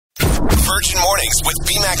Virgin Mornings with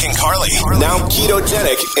BMAC and Carly. Now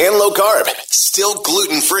ketogenic and low carb. Still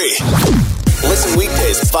gluten-free. Listen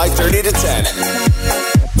weekdays 5:30 to 10.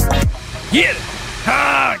 Get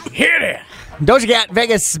it. Hit it. Doja Cat,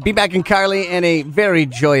 Vegas, BMAC and Carly, and a very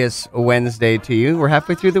joyous Wednesday to you. We're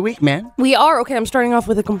halfway through the week, man. We are. Okay, I'm starting off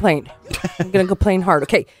with a complaint. I'm going to complain hard.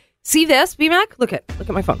 Okay, see this, BMAC? Look at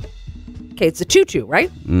my phone. Okay, it's a tutu, right?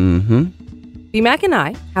 Mm-hmm. BMAC and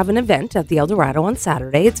I have an event at the El Dorado on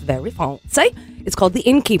Saturday. It's very fancy. It's called the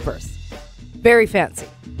Innkeepers. Very fancy.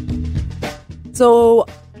 So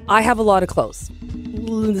I have a lot of clothes.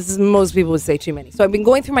 Most people would say too many. So I've been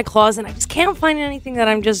going through my closet and I just can't find anything that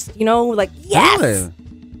I'm just, yes. Really?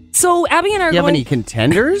 So Abby and I are Do you have going... any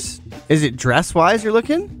contenders? Is it dress-wise you're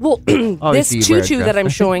looking? Well, this tutu that I'm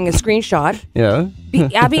showing a screenshot, Yeah.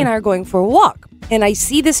 Abby and I are going for a walk. And I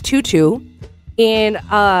see this tutu in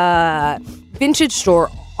a vintage store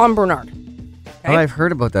on Bernard. Okay? Oh, I've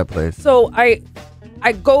heard about that place. So Abby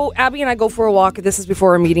and I go for a walk. This is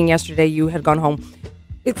before our meeting yesterday. You had gone home.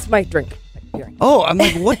 It's my drink. Oh, I'm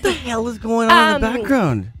like, what the hell is going on in the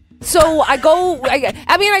background? So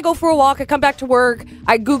Abby and I go for a walk. I come back to work.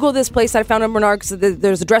 I Google this place that I found on Bernard because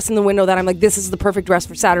there's a dress in the window that I'm like, this is the perfect dress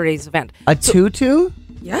for Saturday's event. A tutu?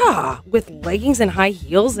 Yeah, with leggings and high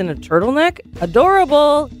heels and a turtleneck.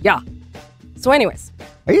 Adorable. Yeah. So anyways.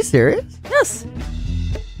 Are you serious? Yes.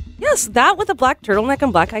 Yes, that with a black turtleneck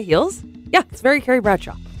and black high heels. Yeah, it's very Carrie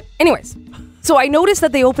Bradshaw. Anyways, so I noticed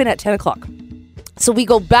that they open at 10 o'clock. So we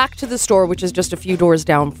go back to the store, which is just a few doors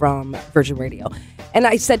down from Virgin Radio. And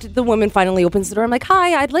I said to the woman, finally opens the door, I'm like,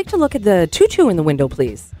 hi, I'd like to look at the tutu in the window,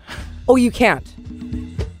 please. Oh, you can't.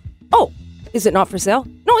 Oh, is it not for sale?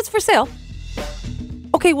 No, it's for sale.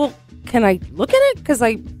 Okay, well, can I look at it? Because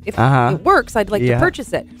if it works, I'd like to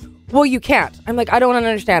purchase it. Well, you can't. I'm like, I don't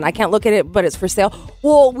understand. I can't look at it, but it's for sale.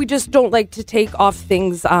 Well, we just don't like to take off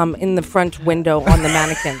things in the front window on the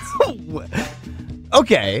mannequins.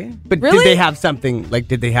 Okay, but Really? Did they have something,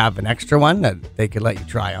 did they have an extra one that they could let you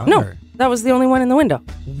try on? No, or? that was the only one in the window.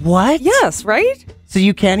 What? Yes, right? So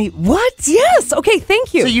you can't what? Yes. Okay,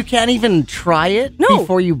 thank you. So you can't even try it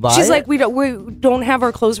before you buy it? She's like, we don't have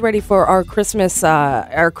our clothes ready for our Christmas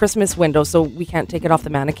window, so we can't take it off the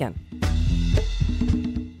mannequin.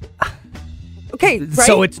 Okay, right?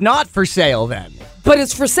 So it's not for sale then? But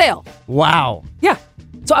it's for sale. Wow. Yeah.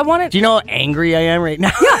 So I wanted... Do you know how angry I am right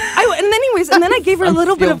now? Yeah. And then I gave her a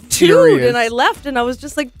little bit of toot, and I left, and I was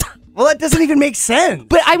just like... Well, that doesn't even make sense.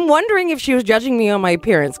 But I'm wondering if she was judging me on my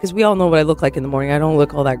appearance, because we all know what I look like in the morning. I don't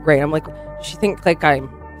look all that great. I'm like, does she think I'm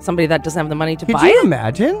somebody that doesn't have the money to buy it? Could you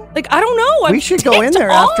imagine? I don't know. We should go in there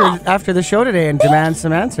after the show today and demand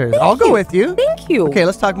some answers. I'll go with you. Thank you. Okay,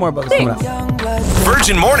 let's talk more about this coming up.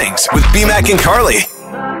 Virgin Mornings with BMAC and Carly.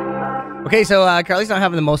 Okay, so Carly's not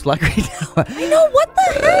having the most luck right now. I know, what the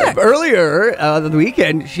heck? Earlier the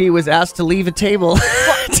weekend, she was asked to leave a table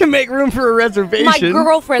to make room for a reservation. My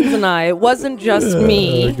girlfriends and I. It wasn't just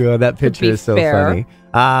me. Oh, God, that picture is so fair. funny.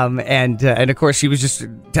 And of course, she was just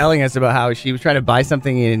telling us about how she was trying to buy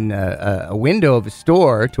something in a window of a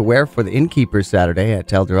store to wear for the Innkeepers Saturday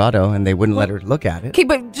at El Dorado, and they wouldn't let her look at it. Okay,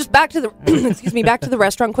 but just back to the back to the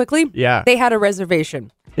restaurant quickly. Yeah. They had a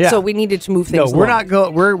reservation. Yeah. So we needed to move things No, we're along.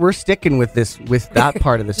 not we're sticking with that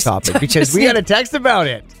part of this topic because we got a text about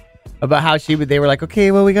it. About how they were like,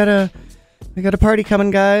 okay, well we got a party coming,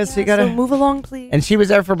 guys. So you gotta move along, please. And she was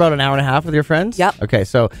there for about an hour and a half with your friends? Yep. Okay,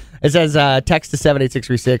 so it says text to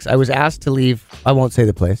 78636. I was asked to leave, I won't say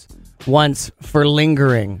the place, once for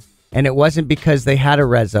lingering. And it wasn't because they had a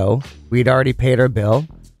rezo. We'd already paid our bill.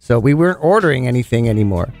 So we weren't ordering anything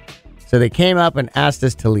anymore. So they came up and asked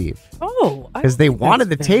us to leave. Oh. Because they wanted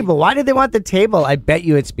the table. Why did they want the table? I bet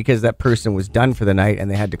you it's because that person was done for the night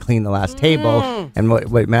and they had to clean the last table. And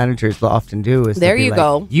what managers often do is there you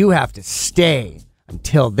go. You have to stay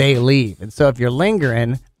until they leave. And so if you're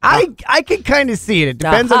lingering, I can kind of see it. It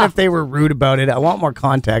depends on if they were rude about it. I want more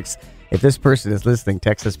context. If this person is listening,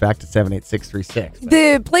 text us back to 78636.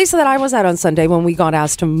 The place that I was at on Sunday when we got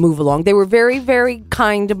asked to move along, they were very, very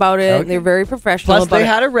kind about it. Okay. They were very professional Plus, about they it.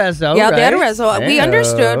 had a rezo, Yeah, right? they had a rezo. Hey-o. We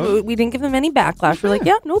understood. We didn't give them any backlash. We're like,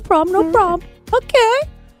 yeah, no problem. Okay.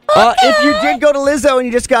 If you did go to Lizzo and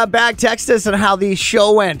you just got back, text us on how the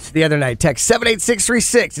show went the other night. Text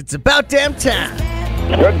 78636. It's about damn time.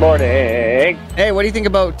 Good morning. Hey, what do you think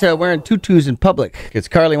about wearing tutus in public? Because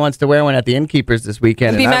Carly wants to wear one at the Innkeepers this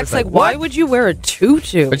weekend. And I B-Mac's was like, why would you wear a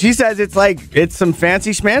tutu? But she says it's some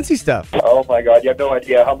fancy schmancy stuff. Oh my God, you have no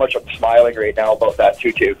idea how much I'm smiling right now about that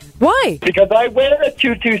tutu. Why? Because I wear a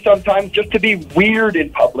tutu sometimes just to be weird in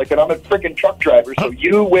public, and I'm a freaking truck driver, so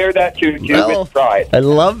you wear that tutu with pride. I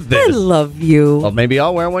love this. I love you. Well, maybe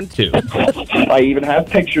I'll wear one too. I even have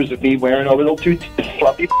pictures of me wearing a little tutu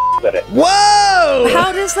fluffy in it. Whoa!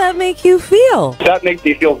 How does that make you feel? That makes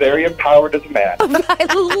me feel very empowered as a man. I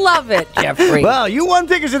love it, Jeffrey. Well, you won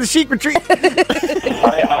tickets to the Chic Retreat.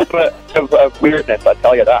 I have a weirdness, I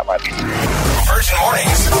tell you that much. Virgin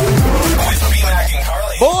Mornings with B-Mac and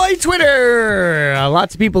Carly. Boy, Twitter!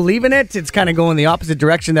 Lots of people leaving it. It's kind of going the opposite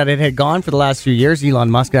direction that it had gone for the last few years.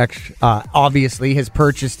 Elon Musk obviously has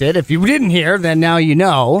purchased it. If you didn't hear, then now you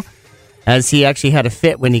know. As he actually had a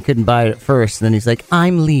fit when he couldn't buy it at first. And then he's like,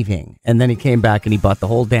 I'm leaving. And then he came back and he bought the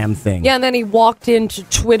whole damn thing. Yeah, and then he walked into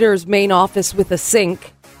Twitter's main office with a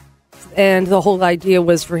sink. And the whole idea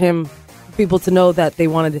was for people to know that they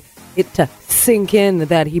wanted it to sink in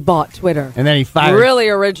that he bought Twitter. And then he fired Really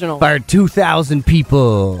original. 2,000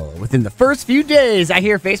 people within the first few days. I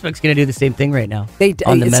hear Facebook's going to do the same thing right now. On the it's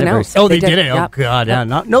metaverse. announced. Oh, they did it. Yep. Oh, God.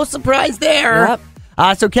 Yep. No surprise there. Yep.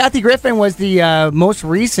 So Kathy Griffin was the most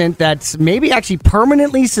recent that's maybe actually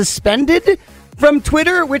permanently suspended from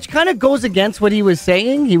Twitter, which kind of goes against what he was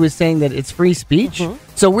saying. He was saying that it's free speech. Mm-hmm.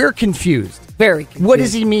 So we're confused. Very confused. What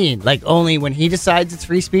does he mean? Like only when he decides it's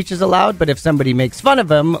free speech is allowed? But if somebody makes fun of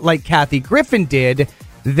him, like Kathy Griffin did,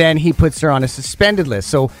 then he puts her on a suspended list.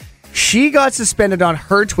 So she got suspended on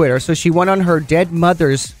her Twitter. So she went on her dead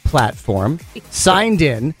mother's platform, signed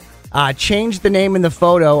in, changed the name and the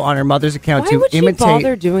photo on her mother's account Why to would imitate. she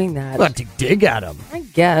bother doing that? Well, to dig at him. I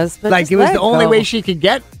guess. But Like just it was let the only go. way she could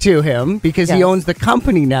get to him because he Yes. owns the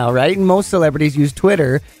company now, right? And most celebrities use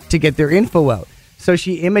Twitter to get their info out. So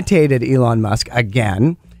she imitated Elon Musk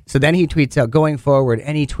again. So then he tweets out, going forward,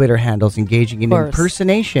 any Twitter handles engaging in course.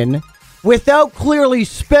 impersonation without clearly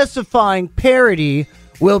specifying parody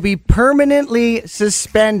will be permanently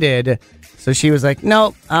suspended. So she was like,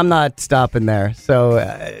 no, I'm not stopping there.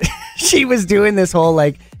 So she was doing this whole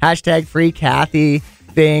like hashtag free Kathy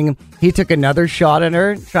thing. He took another shot at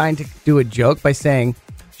her, trying to do a joke by saying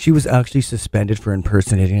she was actually suspended for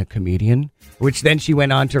impersonating a comedian, which then she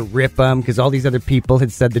went on to rip him because all these other people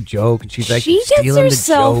had said the joke. And she's like, she gets stealing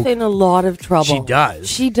herself the joke. in a lot of trouble. She does.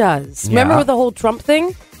 She does. Yeah. Remember with the whole Trump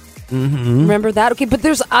thing? Mm-hmm. Remember that? Okay, but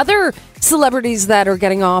there's other celebrities that are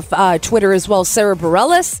getting off Twitter as well. Sarah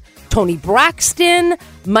Bareilles, Tony Braxton,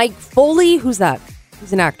 Mike Foley. Who's that?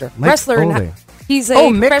 He's an actor, Mike wrestler. Foley. He's a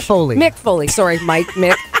Mick Foley. Mick Foley. Sorry, Mike.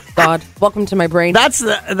 Mick. God, welcome to my brain. That's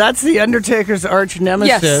the Undertaker's arch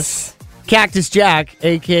nemesis. Yes. Cactus Jack,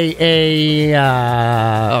 a.k.a.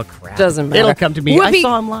 Oh, crap. Doesn't matter. It'll come to me. I Whoopi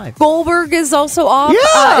saw him live. Goldberg is also off,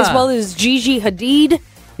 Yeah. as well as Gigi Hadid.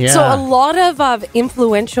 Yeah. So a lot of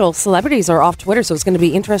influential celebrities are off Twitter, so it's going to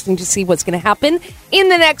be interesting to see what's going to happen in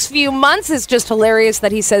the next few months. It's just hilarious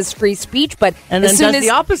that he says free speech, but And as then soon does as the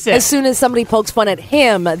opposite. As soon as somebody pokes fun at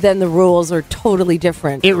him, then the rules are totally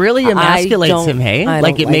different. It really emasculates him, hey? I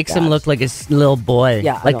Like don't it makes him that. look like a little boy.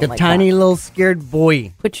 Yeah, I like don't a like tiny that. little scared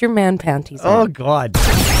boy. Put your man panties Oh, on. God.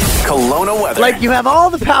 Kelowna weather. Like you have all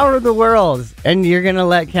the power of the world, and you're going to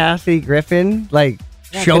let Kathy Griffin, like,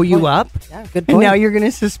 Yeah, show good you point. up? Yeah, good And point. now you're going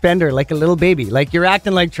to suspend her like a little baby. Like you're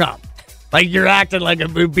acting like Trump. Like you're acting like a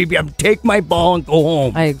baby. Take my ball and go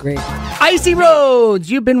home. I agree. Icy roads,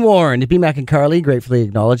 you've been warned. B-Mac and Carly gratefully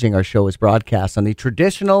acknowledging our show is broadcast on the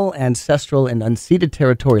traditional, ancestral, and unceded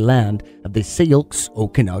territory land of the Sioux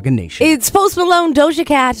Okanagan Nation. It's Post Malone, Doja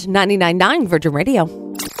Cat, 99.9 Virgin Radio.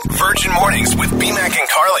 Virgin Mornings with B-Mac and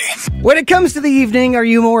Carly. When it comes to the evening, are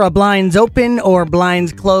you more a blinds open or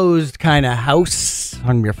blinds closed kind of house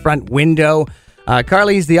on your front window?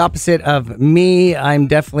 Carly's the opposite of me. I'm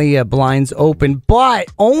definitely a blinds open, but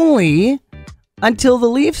only until the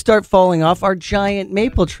leaves start falling off our giant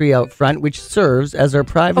maple tree out front, which serves as our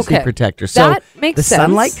privacy Okay, protector. So that makes the sense.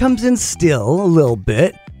 sunlight comes in still a little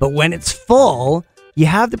bit, but when it's full, you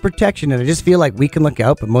have the protection. And I just feel like we can look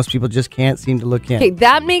out, but most people just can't seem to look in. Okay,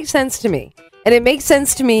 that makes sense to me. And it makes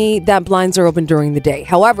sense to me that blinds are open during the day.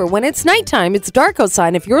 However, when it's nighttime, it's dark outside,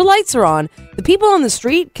 and if your lights are on, the people on the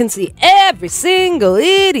street can see every single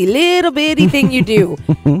itty little bitty thing you do.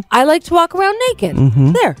 I like to walk around naked.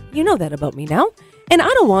 There, you know that about me now. And I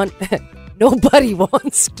don't want, nobody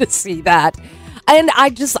wants to see that. And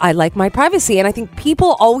I like my privacy. And I think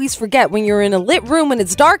people always forget when you're in a lit room and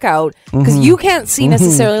it's dark out, because you can't see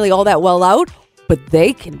necessarily all that well out, but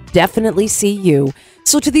they can definitely see you.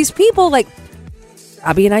 So to these people, like,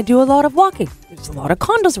 Abby and I do a lot of walking. There's a lot of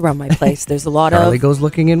condos around my place. There's a lot Charlie of... goes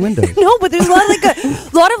looking in windows. No, but there's a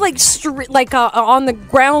lot of on the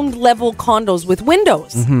ground level condos with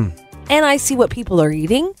windows. And I see what people are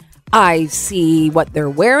eating. I see what they're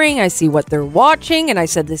wearing. I see what they're watching. And I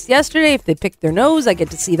said this yesterday, if they pick their nose, I get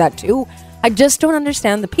to see that too. I just don't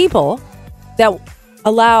understand the people that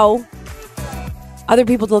allow other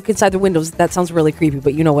people to look inside the windows. That sounds really creepy,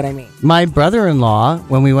 but you know what I mean. My brother-in-law,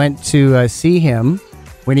 when we went to see him,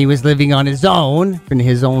 when he was living on his own, in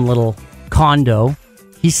his own little condo,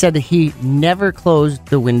 he said that he never closed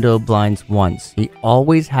the window blinds once. He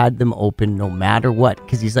always had them open no matter what.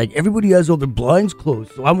 Because he's like, everybody has all their blinds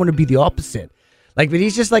closed, so I want to be the opposite. Like, but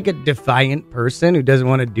he's just like a defiant person who doesn't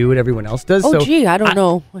want to do what everyone else does. Oh, so gee, I don't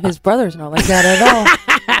know. His brother's not like that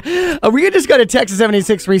at all. We just got a text at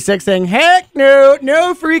 7636 saying, heck no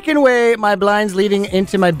freaking way. My blinds leading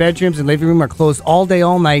into my bedrooms and living room are closed all day,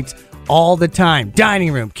 all night, all the time.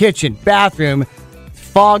 Dining room, kitchen, bathroom,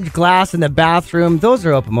 fogged glass in the bathroom. Those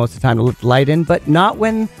are open most of the time to let the light in, but not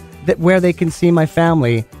when where they can see my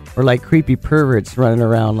family or like creepy perverts running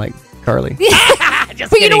around like Carly.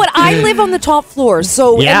 But you know what? I live on the top floor,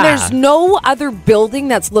 so Yeah. and there's no other building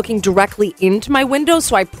that's looking directly into my window,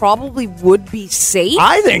 so I probably would be safe.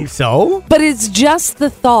 I think so. But it's just the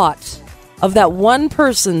thought of that one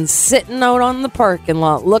person sitting out on the parking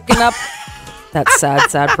lot looking up. That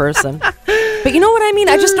sad person. But you know what I mean?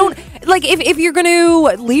 I just don't... Like, if you're going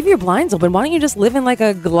to leave your blinds open, why don't you just live in like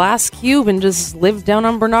a glass cube and just live down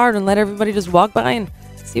on Bernard and let everybody just walk by and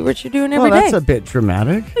see what you're doing every day? That's a bit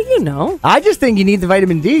dramatic. But you know. I just think you need the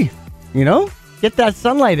vitamin D, you know? Get that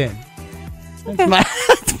sunlight in. Okay. That's my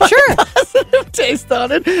Sure. positive taste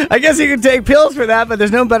on it. I guess you can take pills for that, but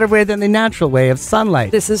there's no better way than the natural way of sunlight.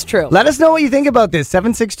 This is true. Let us know what you think about this.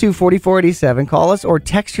 762-4487. Call us or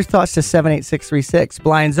text your thoughts to 78636.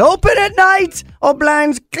 Blinds open at night or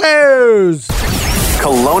blinds closed?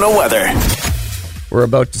 Kelowna weather. We're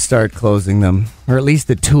about to start closing them, or at least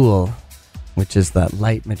the tulle, which is that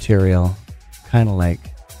light material, kind of like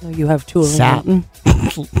No, you have two of them. satin,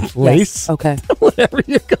 lace, Okay. whatever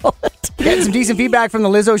you call it. Getting some decent feedback from the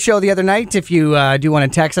Lizzo show the other night. If you do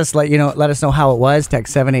want to text us, let us know how it was.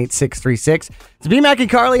 Text 78636. It's BMAC and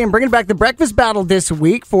Carly, and bringing back the breakfast battle this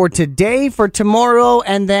week for today, for tomorrow,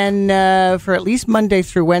 and then for at least Monday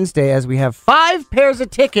through Wednesday, as we have 5 pairs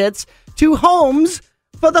of tickets to Homes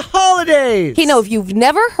for the holidays. Okay, no, if you've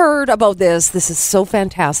never heard about this is so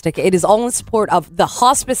fantastic. It is all in support of the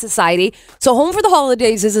Hospice Society. So Home for the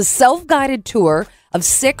Holidays is a self-guided tour of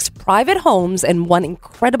 6 private homes and 1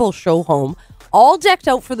 incredible show home, all decked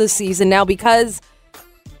out for the season. Now, because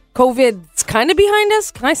COVID's kind of behind us,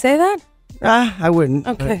 can I say that? I wouldn't.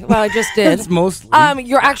 Okay, well, I just did. It's mostly.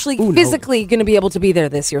 You're actually physically going to be able to be there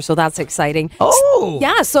this year, so that's exciting. Oh.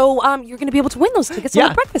 Yeah, so you're going to be able to win those tickets on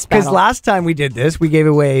the breakfast because battle. last time we did this, we gave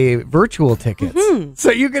away virtual tickets. So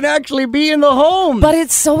you can actually be in the home. But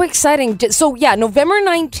it's so exciting. So, yeah, November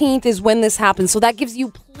 19th is when this happens. So that gives you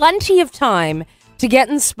plenty of time to get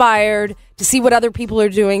inspired, to see what other people are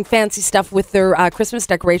doing, fancy stuff with their Christmas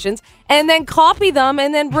decorations, and then copy them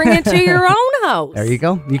and then bring it to your own house. There you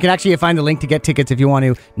go. You can actually find the link to get tickets if you want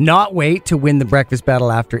to not wait to win the breakfast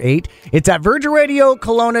battle after 8. It's at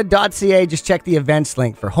virginradiokelowna.ca. Just check the events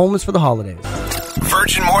link for Homes for the Holidays.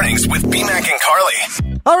 Virgin Mornings with BMAC and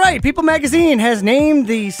Carly. All right, People Magazine has named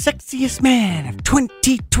the sexiest man of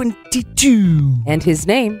 2022. And his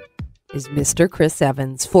name is Mr. Chris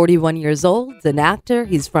Evans, 41 years old, an actor.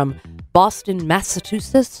 He's from Boston,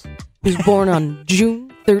 Massachusetts. He was born on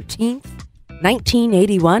June 13th,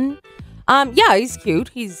 1981. Yeah, he's cute.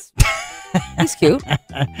 He's cute.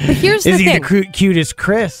 But here's the Is thing. he the cutest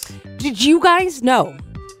Chris? Did you guys know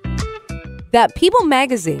that People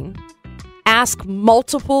Magazine asked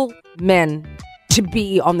multiple men to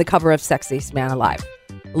be on the cover of Sexiest Man Alive?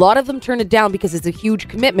 A lot of them turn it down because it's a huge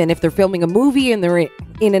commitment. If they're filming a movie and they're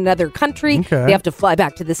in another country, they have to fly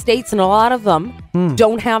back to the States, and a lot of them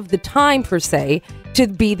don't have the time, per se, to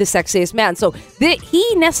be the sexiest man. So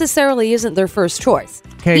he necessarily isn't their first choice.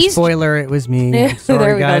 Okay, spoiler, it was me. I'm There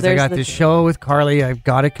sorry, we go. guys. I There's got this show with Carly. I've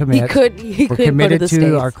got to commit. He could We're go to committed the to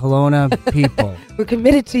States. our Kelowna people. We're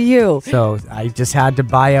committed to you. So I just had to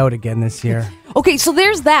buy out again this year. Okay, so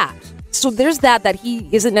there's that. That he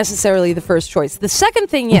isn't necessarily the first choice. The second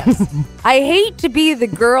thing is, I hate to be the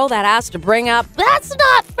girl that has to bring up, that's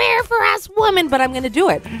not fair for us women, but I'm going to do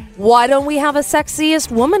it. Why don't we have a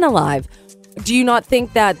sexiest woman alive? Do you not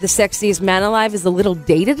think that the sexiest man alive is a little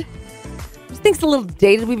dated? I think it's a little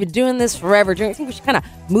dated. We've been doing this forever. Do you think we should kind of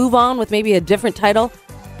move on with maybe a different title?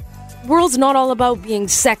 The world's not all about being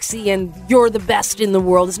sexy and you're the best in the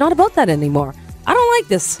world. It's not about that anymore. I don't like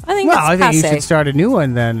this. I think Well, it's I think you passe. should start a new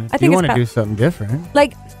one then. I If think you it's want to pa- do something different.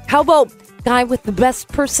 Like, how about guy with the best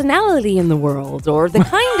personality in the world, or the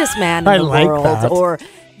kindest man in I the like world, that. or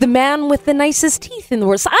the man with the nicest teeth in the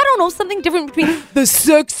world? So I don't know, something different between the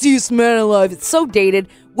sexiest man alive. It's so dated.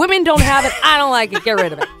 Women don't have it. I don't like it. Get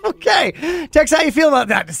rid of it. Okay. Text how you feel about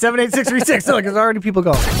that to 78636. Look, there's already people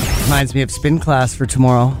going. Reminds me of spin class for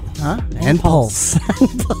tomorrow. Huh? And Pulse.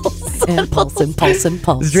 Impulse. This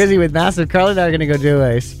is Drizzy with Massive. Carly and I are going to go do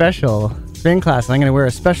a special spin class. And I'm going to wear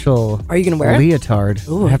a special Are you gonna wear it? leotard.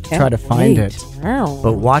 Ooh, I have to can't try to find wait. it. Wow.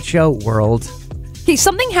 But watch out, world. Okay,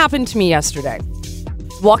 something happened to me yesterday.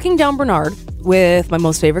 Walking down Bernard with my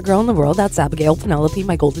most favorite girl in the world, that's Abigail Penelope,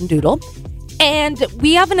 my golden doodle. And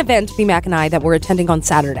we have an event, BMAC and I, that we're attending on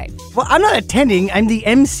Saturday. Well, I'm not attending. I'm the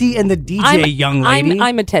MC and the DJ, young lady.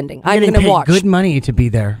 I'm attending. I'm I'm getting going to paid watch. good money to be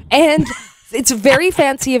there. And it's a very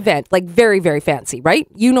fancy event, like very, very fancy, right?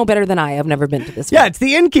 You know better than I. I've never been to this Yeah, event. it's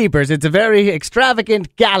the Innkeepers. It's a very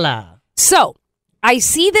extravagant gala. So I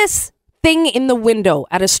see this thing in the window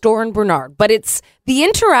at a store in Bernard, but it's the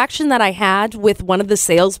interaction that I had with one of the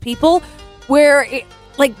salespeople where it,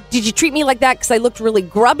 like, did you treat me like that because I looked really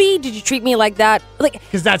grubby? Did you treat me like that? Like,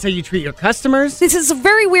 Because that's how you treat your customers. this is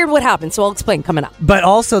very weird what happened, so I'll explain coming up. But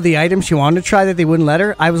also the item she wanted to try that they wouldn't let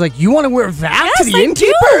her. I was like, you want to wear that Yes, to the I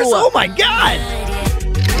Innkeepers? do. Oh my God.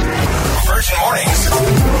 Virgin Mornings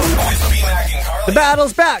with B-Mac and Carly. The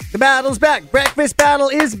battle's back. The battle's back. Breakfast battle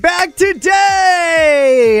is back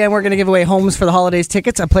today. And we're going to give away Homes for the Holidays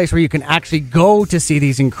tickets, a place where you can actually go to see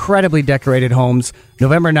these incredibly decorated homes.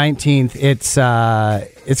 November 19th.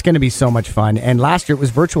 It's going to be so much fun. And last year it was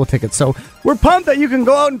virtual tickets. So we're pumped that you can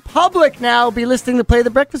go out in public now, be listening to play the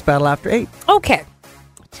breakfast battle after 8. Okay.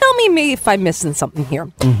 Tell me if I'm missing something here.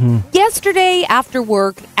 Yesterday after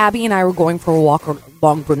work, Abby and I were going for a walk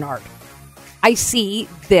along Bernard. I see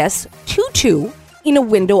this tutu in a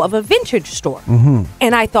window of a vintage store.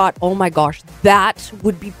 And I thought, oh my gosh, that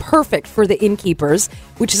would be perfect for the Innkeepers,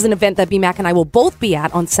 which is an event that BMAC and I will both be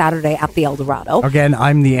at on Saturday at the El Dorado. Again,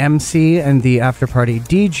 I'm the MC and the after party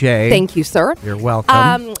DJ. Thank you, sir. You're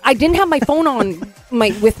welcome. I didn't have my phone on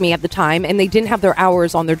with me at the time, and they didn't have their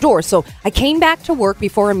hours on their door. So I came back to work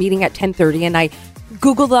before a meeting at 10:30, and I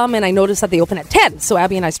Googled them, and I noticed that they open at 10. So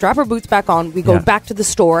Abby and I strap our boots back on. We go Yeah. back to the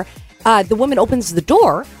store. The woman opens the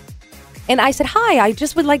door, and I said, "Hi, I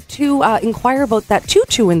just would like to inquire about that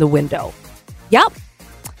tutu in the window." Yep.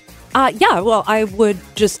 Yeah, well,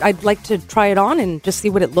 I'd like to try it on and just see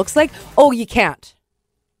what it looks like. Oh, you can't.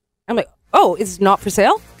 I'm like, oh, it's not for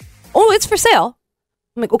sale? Oh, it's for sale.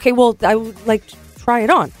 I'm like, okay, well, I would like to try it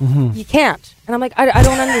on. You can't. And I'm like, I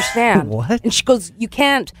don't understand. What? And she goes, you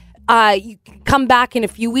can't. You can come back in a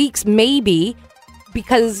few weeks, maybe,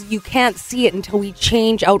 because you can't see it until we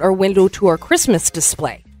change out our window to our Christmas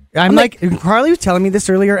display. I'm like, Carly was telling me this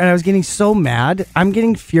earlier, and I was getting so mad. I'm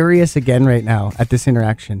getting furious again right now at this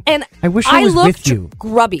interaction. And I wish I was looked with you.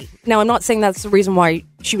 grubby. Now, I'm not saying that's the reason why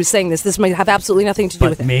she was saying this. This might have absolutely nothing to do But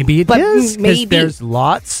with it. maybe it But is. 'Cause maybe. there's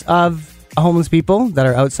lots of homeless people that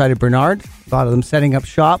are outside of Bernard. A lot of them setting up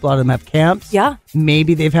shop. A lot of them have camps. Yeah.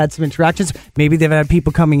 Maybe they've had some interactions. Maybe they've had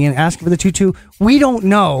people coming in asking for the tutu. We don't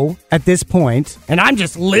know at this point. And I'm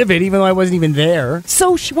just livid, even though I wasn't even there.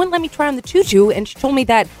 So she wouldn't let me try on the tutu, and she told me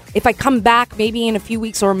that if I come back maybe in a few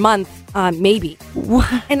weeks or a month, maybe.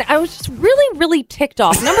 And I was just really, really ticked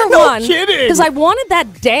off. Number No one, kidding. because I wanted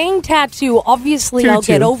that dang tattoo. Obviously, I'll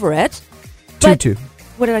Tutu. get over it. But- Tutu.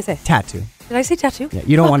 What did I say? Tattoo. Did I say tattoo? Yeah,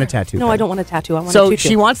 you don't want a tattoo. No, Carly. I don't want a tattoo. I want a So tutu.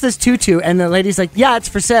 she wants this tutu, and the lady's like, "Yeah, it's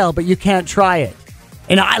for sale, but you can't try it."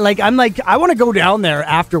 And I'm like, I want to go down there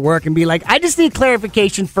after work and be like, I just need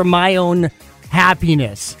clarification for my own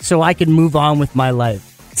happiness, so I can move on with my life.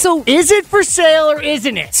 So Is it for sale or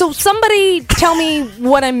isn't it? So somebody tell me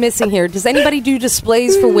what I'm missing here. Does anybody do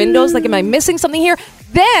displays for windows? Like, am I missing something here?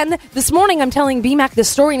 Then, this morning, I'm telling BMAC this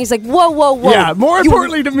story, and he's like, whoa, whoa, whoa. Yeah, more You-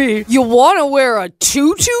 importantly to me, You want to wear a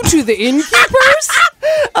tutu to the Innkeepers?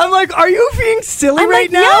 I'm like, are you being silly I'm right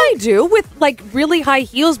like, now? yeah, I do. With, like, really high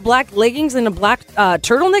heels, black leggings, and a black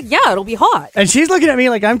turtleneck. Yeah, it'll be hot. And she's looking at me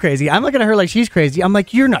like I'm crazy. I'm looking at her like she's crazy. I'm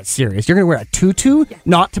like, you're not serious. You're going to wear a tutu,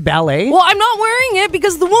 not to ballet? Well, I'm not wearing it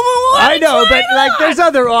because the woman wanted I know, to but try it like, on. there's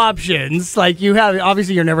other options. Like, you have,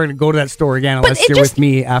 obviously, you're never going to go to that store again unless it you're just- with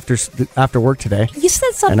me after work today. You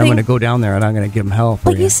said something. And I'm going to go down there and I'm going to give them hell for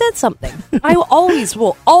But you. you said something. I always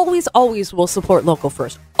will support local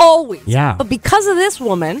first. Always. Yeah. But because of this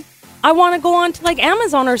woman, I want to go on to like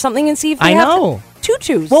Amazon or something and see if they I have know.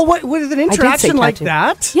 tutus. Well, what is an say interaction like tattoo.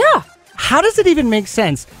 that? Yeah. How does it even make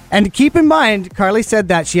sense? And keep in mind, Carly said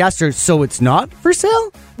that she asked her, so it's not for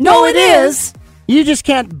sale? No, it is. You just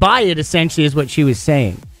can't buy it, essentially, is what she was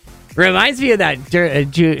saying. Reminds me of that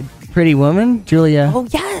Pretty Woman, Julia. Oh,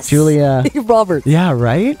 yes. Julia Roberts. Yeah,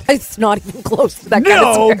 right? It's not even close to that kind of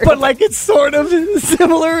No, scenario. but like it's sort of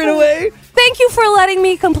similar in a way. Thank you for letting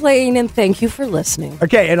me complain, and thank you for listening.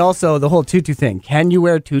 Okay, and also the whole tutu thing. Can you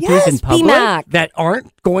wear tutus Yes, in public B-Mac. that aren't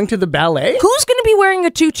going to the ballet? Who's going to be wearing a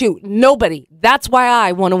tutu? Nobody. That's why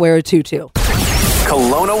I want to wear a tutu.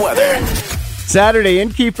 Kelowna weather. Saturday,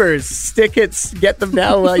 Innkeepers, tickets, get them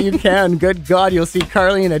now while you can. Good God, you'll see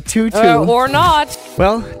Carly in a tutu. Or not.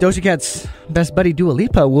 Well, Doja Cat's best buddy Dua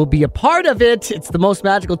Lipa will be a part of it. It's the most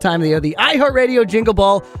magical time of the year. The iHeartRadio Jingle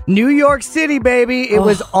Ball, New York City, baby. It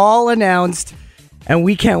was all announced. And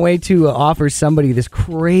we can't wait to offer somebody this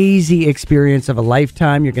crazy experience of a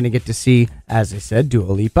lifetime. You're going to get to see, as I said, Dua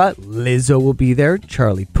Lipa. Lizzo will be there.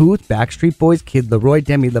 Charlie Puth, Backstreet Boys, Kid Laroi,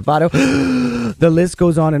 Demi Lovato. The list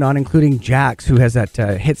goes on, including Jax, who has that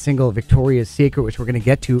hit single Victoria's Secret, which we're going to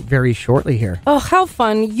get to very shortly here. Oh, how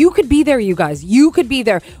fun. You could be there, you guys. You could be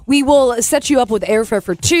there. We will set you up with airfare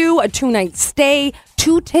for two, a 2-night stay,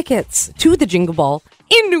 2 tickets to the Jingle Ball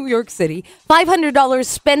in New York City. $500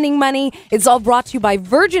 spending money. It's all brought to you by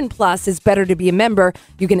Virgin Plus. It's better to be a member.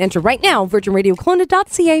 You can enter right now,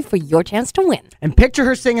 virginradiokelowna.ca, for your chance to win. And picture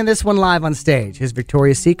her singing this one live on stage, his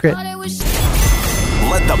Victoria's Secret.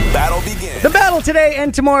 Let the battle begin. The battle today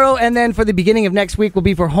and tomorrow, and then for the beginning of next week will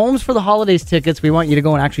be for Homes for the Holidays tickets. We want you to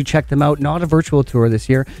go and actually check them out. Not a virtual tour this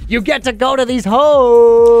year. You get to go to these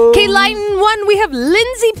homes. Okay, line 1, we have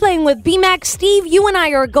Lindsay playing with BMAC. Steve, you and I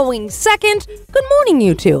are going second. Good morning,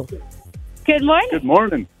 you two. Good morning. Good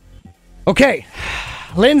morning. Okay,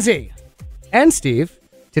 Lindsay and Steve.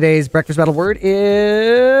 Today's breakfast battle word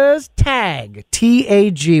is tag.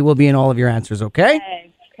 T-A-G will be in all of your answers, okay? Okay.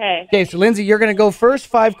 Okay, so Lindsay, you're going to go first.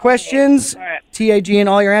 5 questions. All right. T-A-G in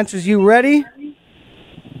all your answers. You ready?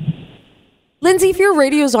 Lindsay, if your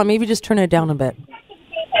radio's on, maybe just turn it down a bit.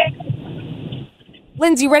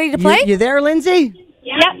 Lindsay, ready to play? You there, Lindsay?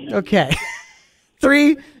 Yep. Okay.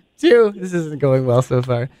 3, 2. This isn't going well so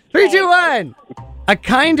far. 3, 2, 1. A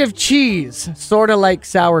kind of cheese, sort of like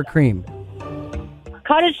sour cream.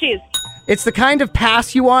 Cottage cheese. It's the kind of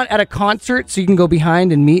pass you want at a concert so you can go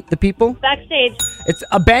behind and meet the people. Backstage. It's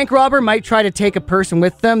a bank robber might try to take a person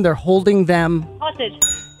with them. They're holding them. Hostage.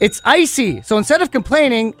 It's icy. So instead of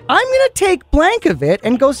complaining, I'm going to take blank of it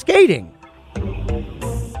and go skating.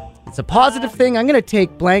 It's a positive thing. I'm going to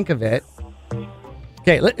take blank of it.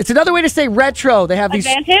 Okay, it's another way to say retro. They have these...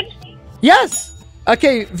 Advantage. Yes.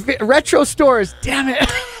 Okay, retro stores. Damn it.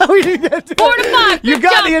 We didn't get to... 4 to 5. You Good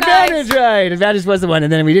got job, the advantage right. Advantage was the one,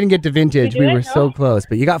 and then we didn't get to vintage. We We did? were so close,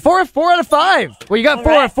 but you got 4 out of 5. Well, you got All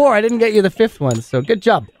 4 out right. of 4. I didn't get you the 5th one, so good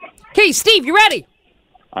job. Okay, Steve, you ready?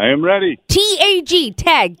 I am ready. T-A-G,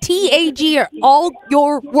 tag. T-A-G are all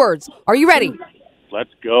your words. Are you ready?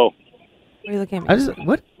 Let's go. What are you looking at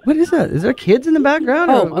me? What is that? Is there kids in the background?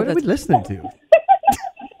 Oh, Or what are we that's- listening to?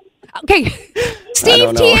 Okay, Steve,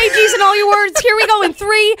 don't know. T-A-G's and all your words. Here we go in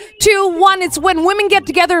 3, 2, 1. It's when women get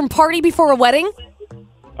together and party before a wedding.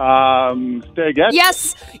 Stay again.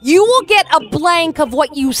 Yes, you will get a blank of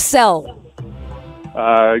what you sell.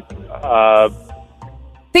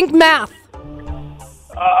 Think math.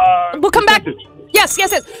 We'll come back. Yes.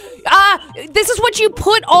 This is what you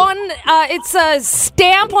put on. It's a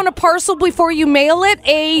stamp on a parcel before you mail it.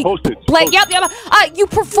 A Postage. blank. Yep. You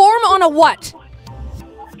perform on a what?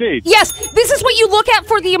 Stage. Yes. This is what you look at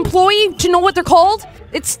for the employee to know what they're called.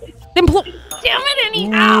 It's Damn it,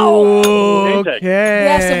 anyhow. Okay.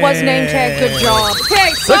 Yes, it was name tag. Good job.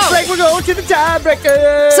 Okay, so. Looks like we're going to the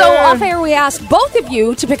tiebreaker. So off air, we asked both of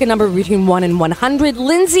you to pick a number between 1 and 100.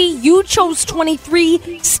 Lindsay, you chose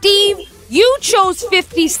 23. Steve, you chose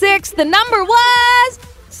 56. The number was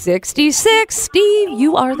 66. Steve,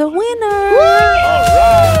 you are the winner.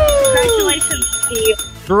 Congratulations, Steve.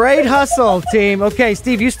 Great hustle, team. Okay,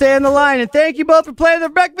 Steve, you stay on the line, and thank you both for playing the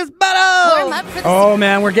breakfast battle. Warm up for the Oh,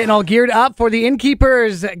 man, we're getting all geared up for the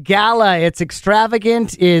Innkeepers Gala. It's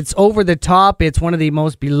extravagant. It's over the top. It's one of the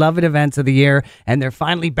most beloved events of the year, and they're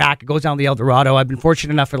finally back. It goes down the El Dorado. I've been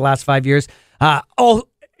fortunate enough for the last 5 years.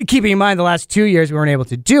 Keeping in mind the last 2 years we weren't able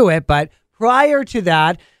to do it, but prior to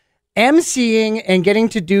that, emceeing and getting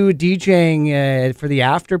to do DJing for the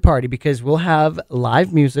after party, because we'll have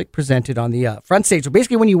live music presented on the front stage. So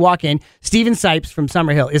basically when you walk in, Steven Sipes from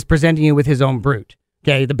Summerhill is presenting you with his own brute.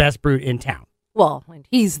 Okay, the best brute in town. Well, and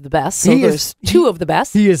he's the best, so He there's is- two of the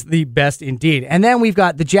best. He is the best indeed. And then we've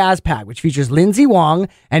got the Jazz Pack, which features Lindsay Wong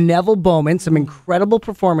and Neville Bowman, some incredible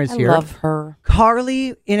performers I here. love her.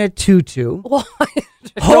 Carly in a tutu. Well,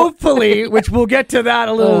 Hopefully, which we'll get to that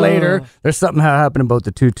a little later. There's something happened about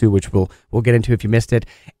the tutu, which we'll get into if you missed it.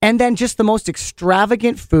 And then just the most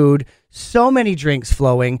extravagant food, so many drinks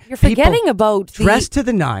flowing. you're forgetting about dressed to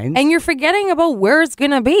the nines and you're forgetting about where it's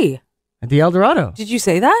gonna be. at the El Dorado. Did you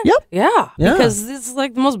say that? Yep. Yeah. Yeah. Because this is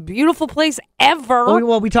like the most beautiful place ever.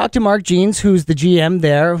 Well, we talked to Mark Jeans, who's the GM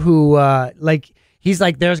there, who he's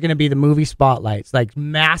like, there's going to be the movie spotlights, like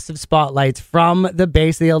massive spotlights from the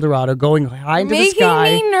base of the El Dorado going high into the sky.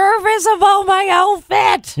 Making me nervous about my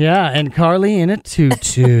outfit. Yeah, and Carly in a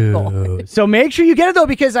tutu. So make sure you get it, though,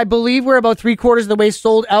 because I believe we're about 3/4 of the way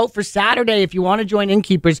sold out for Saturday. If you want to join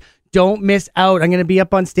Innkeepers, don't miss out. I'm going to be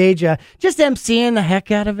up on stage just emceeing the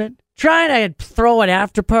heck out of it. Trying to throw an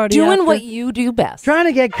after party. Doing after. what you do best. Trying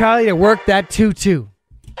to get Carly to work that tutu.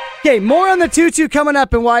 Okay, more on the tutu coming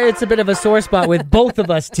up and why it's a bit of a sore spot with both of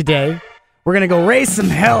us today. We're going to go raise some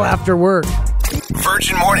hell after work.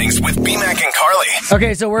 Virgin Mornings with BMAC and Carly.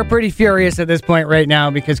 Okay, so we're pretty furious at this point right now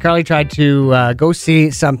because Carly tried to go see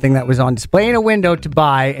something that was on display in a window to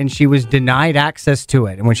buy, and she was denied access to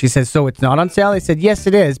it. And when she says, so it's not on sale, I said, yes,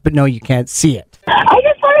 it is, but no, you can't see it. I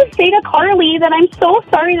just want to say to Carly that I'm so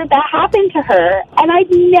sorry that happened to her, and I've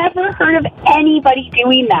never heard of anybody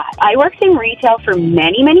doing that. I worked in retail for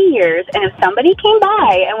many, many years, and if somebody came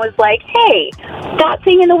by and was like, hey, that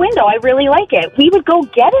thing in the window, I really like it, we would go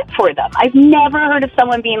get it for them. I've never heard of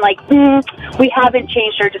someone being like, we haven't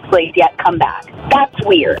changed our displays yet, come back. That's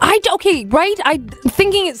weird. Okay, right? I'm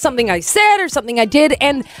thinking it's something I said or something I did,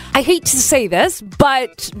 and I hate to say this,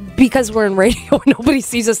 but because we're in radio, nobody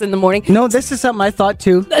sees us in the morning. No, this is something I thought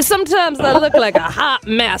too. Sometimes I look like a hot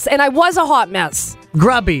mess, and I was a hot mess.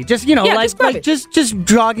 Grubby, just Yeah, just grubby. just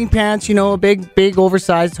jogging pants, a big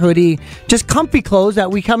oversized hoodie, just comfy clothes that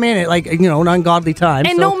we come in at an ungodly time.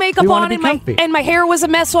 And so no makeup we wanna on, be and comfy. my hair was a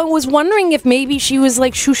mess, so I was wondering if maybe she was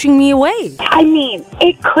like shushing me away. I mean,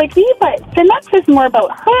 it could be, but then that says more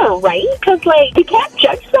about her, right? Because, you can't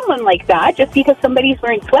judge someone like that just because somebody's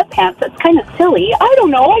wearing sweatpants. That's kind of silly. I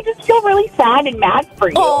don't know. I just feel really sad and mad for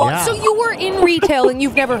you. Oh, Yeah. so you were in retail and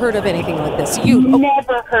you've never heard of anything like this?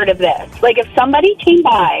 Never heard of this. If somebody came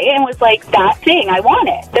by and was like, that thing, I want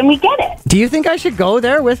it, then we get it. Do you think I should go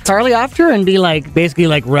there with Carly after and be basically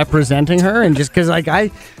representing her, and just because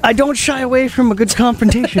I don't shy away from a good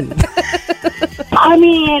confrontation? I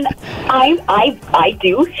mean, I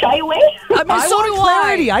do shy away. I mean, so want do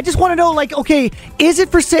clarity. I. I just want to know, okay, is it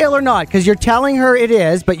for sale or not? Because you're telling her it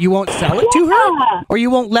is, but you won't sell it to her, Yeah. or you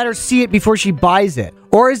won't let her see it before she buys it,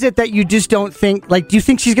 or is it that you just don't think? Do you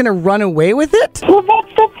think she's gonna run away with it? Well, that's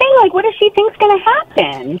the thing. What does she think's going to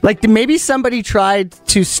happen? Maybe somebody tried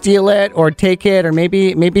to steal it or take it, or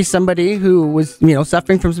maybe somebody who was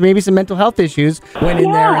suffering from some mental health issues went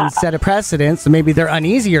in there and set a precedent. So maybe they're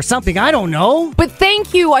uneasy or something. I don't know. But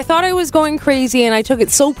thank you. I thought I was going crazy and I took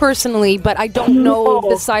it so personally, but I don't know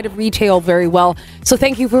the side of retail very well. So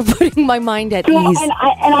thank you for putting my mind at Yeah, ease.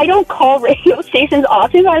 and I don't call radio stations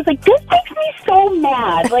often. But I was like, this makes me so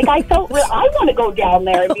mad. I felt I want to go down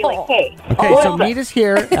there and be like, hey. Okay, so meet us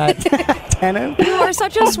here at 10. You are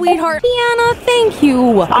such a sweetheart. Tiana, thank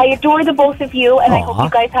you. I adore the both of you, and I hope you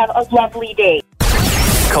guys have a lovely day.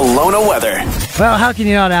 Kelowna weather. Well, how can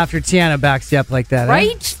you not after Tiana backs you up like that?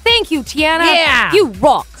 Right? Thank you, Tiana. Yeah. You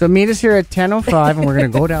rock. So meet us here at 10:05, and we're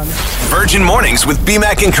going to go down there. Virgin Mornings with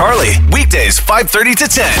BMAC and Carly. Weekdays 5:30 to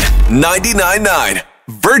 10. 99.9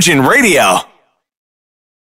 Virgin Radio.